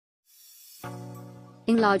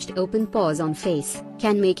enlarged open pores on face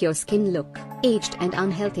can make your skin look aged and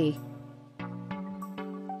unhealthy.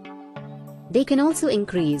 They can also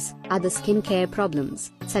increase other skincare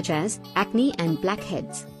problems, such as acne and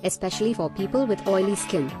blackheads, especially for people with oily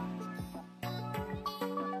skin.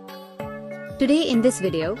 Today in this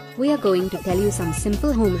video, we are going to tell you some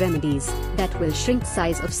simple home remedies that will shrink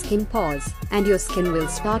size of skin pores, and your skin will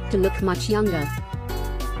start to look much younger.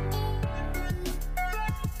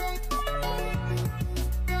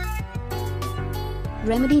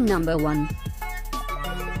 Remedy number 1.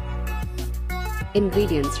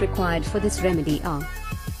 Ingredients required for this remedy are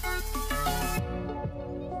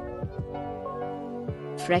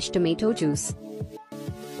fresh tomato juice,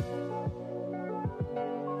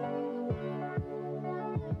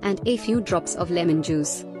 and a few drops of lemon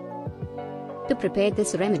juice. To prepare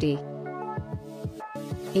this remedy,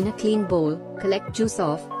 in a clean bowl, collect juice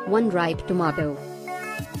of 1 ripe tomato.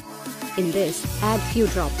 In this, add few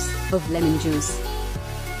drops of lemon juice.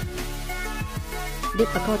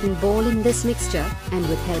 Dip a cotton ball in this mixture, and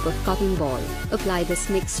with help of cotton ball, apply this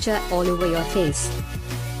mixture all over your face.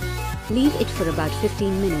 Leave it for about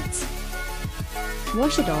 15 minutes.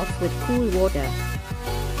 Wash it off with cool water.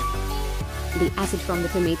 The acid from the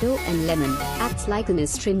tomato and lemon acts like an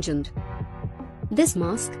astringent. This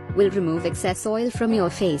mask will remove excess oil from your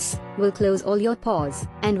face, will close all your pores,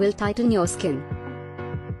 and will tighten your skin.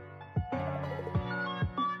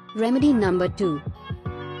 Remedy number 2.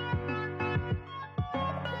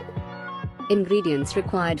 Ingredients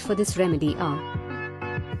required for this remedy are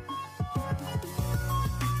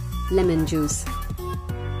lemon juice,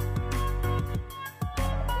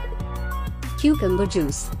 cucumber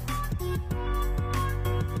juice,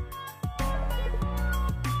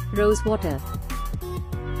 rose water.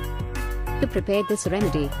 To prepare this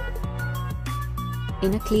remedy,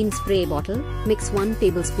 in a clean spray bottle, mix 1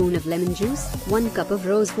 tablespoon of lemon juice, 1 cup of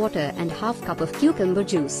rose water and ½ cup of cucumber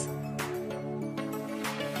juice.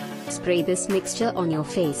 Spray this mixture on your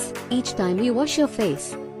face each time you wash your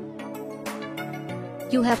face.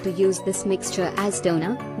 You have to use this mixture as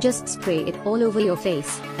toner, just spray it all over your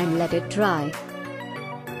face and let it dry.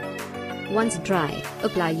 Once dry,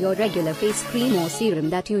 apply your regular face cream or serum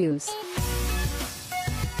that you use.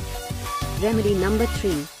 Remedy number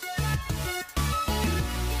 3.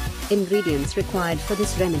 Ingredients required for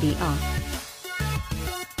this remedy are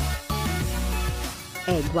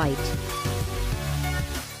egg white,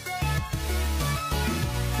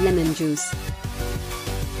 lemon juice.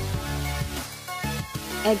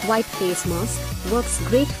 Egg white face mask works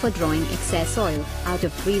great for drawing excess oil out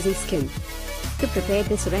of greasy skin. To prepare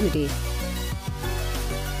this remedy,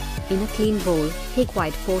 in a clean bowl, take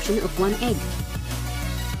white portion of 1 egg.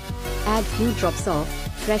 Add few drops of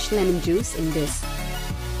fresh lemon juice in this.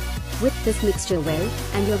 Whip this mixture well,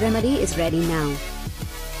 and your remedy is ready now.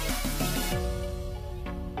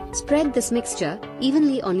 Spread this mixture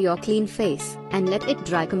evenly on your clean face and let it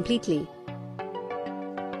dry completely.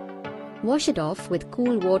 Wash it off with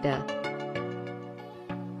cool water.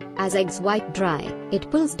 As eggs white dry, it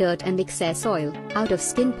pulls dirt and excess oil out of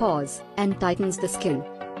skin pores and tightens the skin.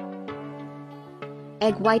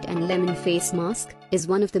 Egg white and lemon face mask is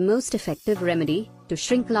one of the most effective remedy to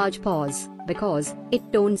shrink large pores because it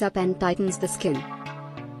tones up and tightens the skin.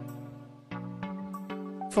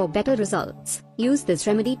 For better results, use this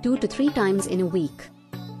remedy 2 to 3 times in a week.